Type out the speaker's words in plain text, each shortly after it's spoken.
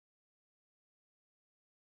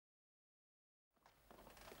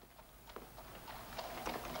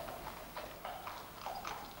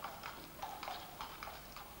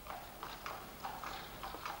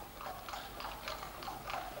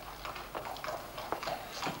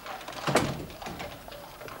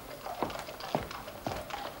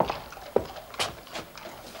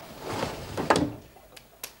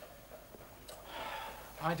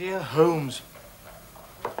dear Holmes.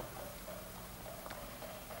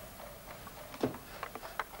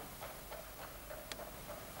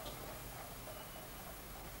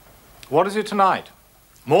 What is it tonight?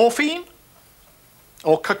 Morphine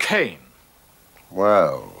or cocaine?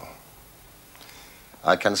 Well,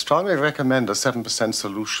 I can strongly recommend a 7%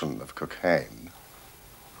 solution of cocaine.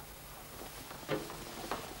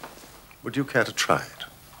 Would you care to try it?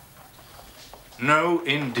 No,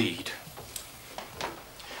 indeed.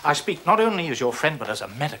 I speak not only as your friend, but as a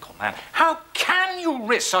medical man. How can you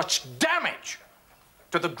risk such damage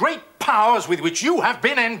to the great powers with which you have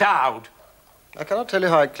been endowed? I cannot tell you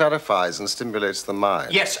how it clarifies and stimulates the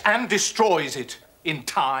mind. Yes, and destroys it in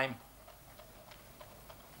time.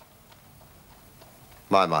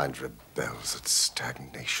 My mind rebels at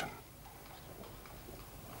stagnation.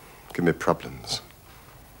 Give me problems.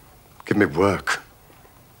 Give me work.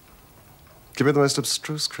 Give me the most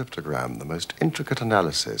abstruse cryptogram, the most intricate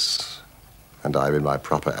analysis, and I'm in my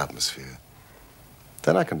proper atmosphere.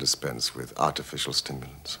 Then I can dispense with artificial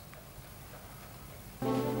stimulants.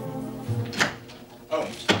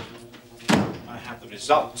 Holmes, I have the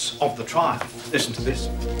results of the trial. Listen to this.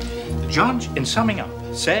 The judge, in summing up,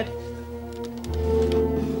 said,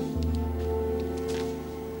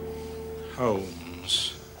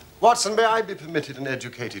 Holmes. Watson, may I be permitted an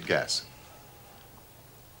educated guess?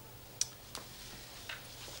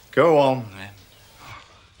 Go on, then.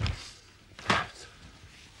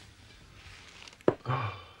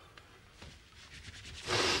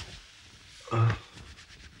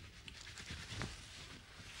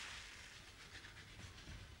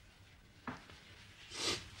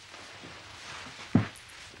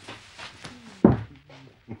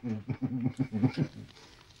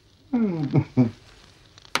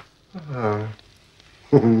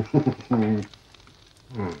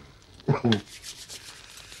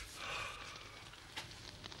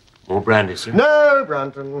 More brandy, sir? No,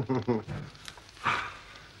 Brandon. Well,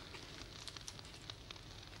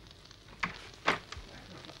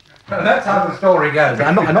 that's how the story goes.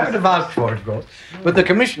 I'm not going to vouch for it, of course, but the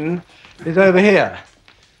commission is over here.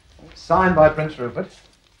 It's signed by Prince Rupert.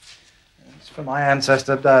 It's for my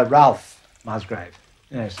ancestor, Ralph Musgrave.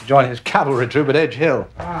 Yes, to join his cavalry troop at Edge Hill.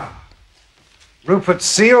 Ah. Rupert's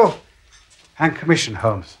seal and commission,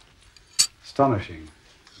 Holmes. Astonishing.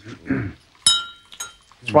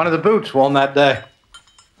 It's one of the boots worn that day.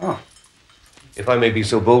 Oh. If I may be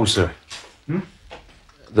so bold, sir.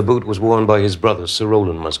 The boot was worn by his brother, Sir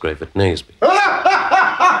Roland Musgrave, at Naseby.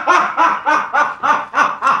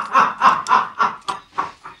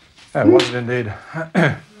 It was it indeed.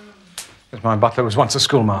 As my butler was once a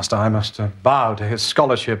schoolmaster, I must bow to his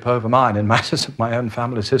scholarship over mine in matters of my own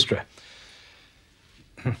family's history.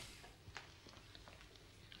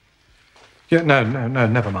 Yeah, no,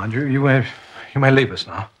 never mind. You may leave us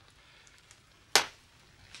now.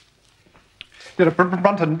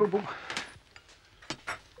 Brunton,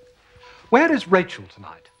 where is Rachel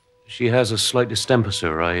tonight? She has a slight distemper,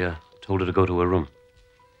 sir. I told her to go to her room.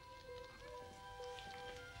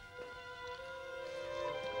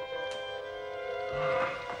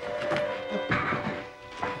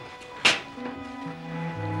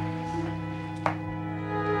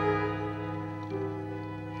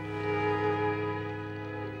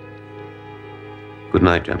 Good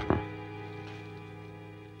night, gentlemen.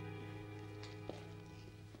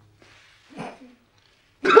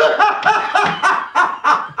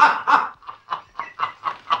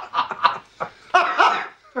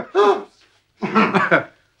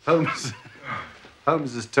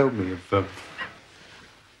 Holmes has told me of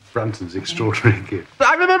Brunton's extraordinary gift.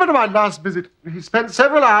 I remember my last visit, he spent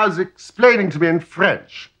several hours explaining to me in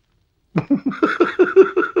French the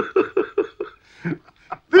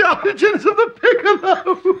origins of the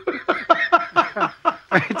piccolo.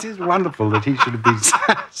 It is wonderful that he should have been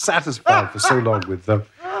satisfied for so long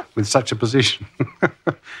with such a position.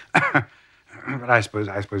 But I suppose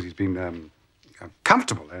he's been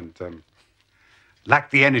comfortable and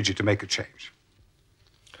lacked the energy to make a change.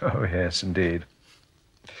 Oh, yes, indeed.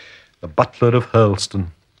 The butler of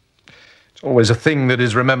Hurlston. It's always a thing that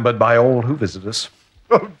is remembered by all who visit us.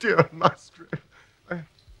 Oh, dear Musgrave.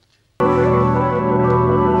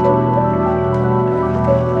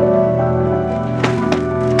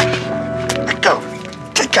 Let go.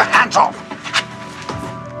 Take your hands off.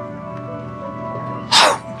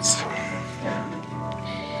 Holmes.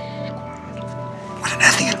 What on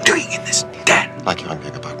earth are you doing in this den? Like you're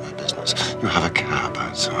going about my business. You have a cab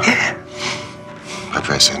outside. Yeah. I'd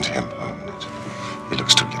rather send him home. He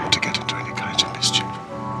looks too young to get into any kind of mischief.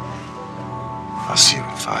 I'll see you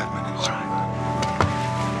in 5 minutes. All right.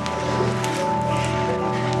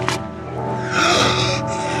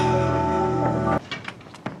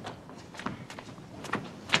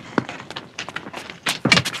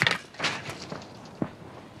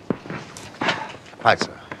 Hi,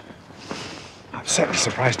 sir. I'm certainly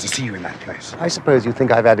surprised to see you in that place. I suppose you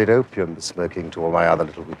think I've added opium smoking to all my other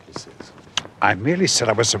little weaknesses. I merely said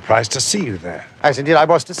I was surprised to see you there. As indeed I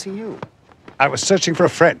was to see you. I was searching for a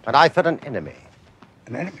friend. And I felt an enemy.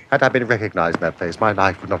 An enemy? Had I been recognized in that place, my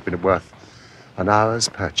life would not have been worth an hour's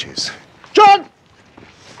purchase. John!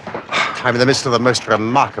 I'm in the midst of the most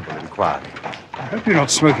remarkable inquiry. I hope you're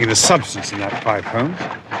not smoking a substance in that pipe, Holmes.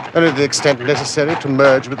 Only to the extent necessary to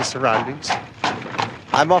merge with the surroundings.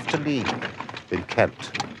 I'm off to leave in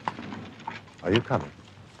Kent. Are you coming?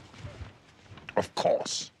 Of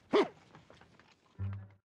course.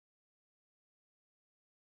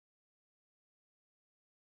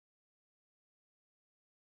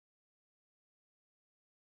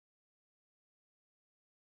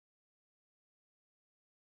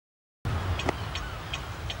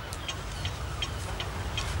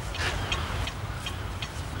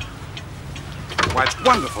 Why, it's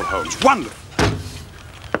wonderful, Holmes, wonderful.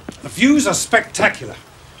 The views are spectacular.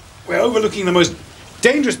 We're overlooking the most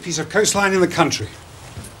dangerous piece of coastline in the country.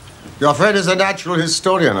 Your friend is a natural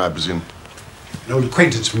historian, I presume. An old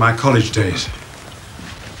acquaintance from my college days.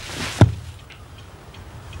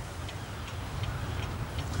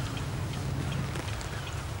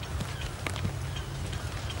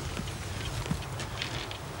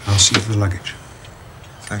 I'll see you for the luggage.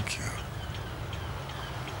 Thank you.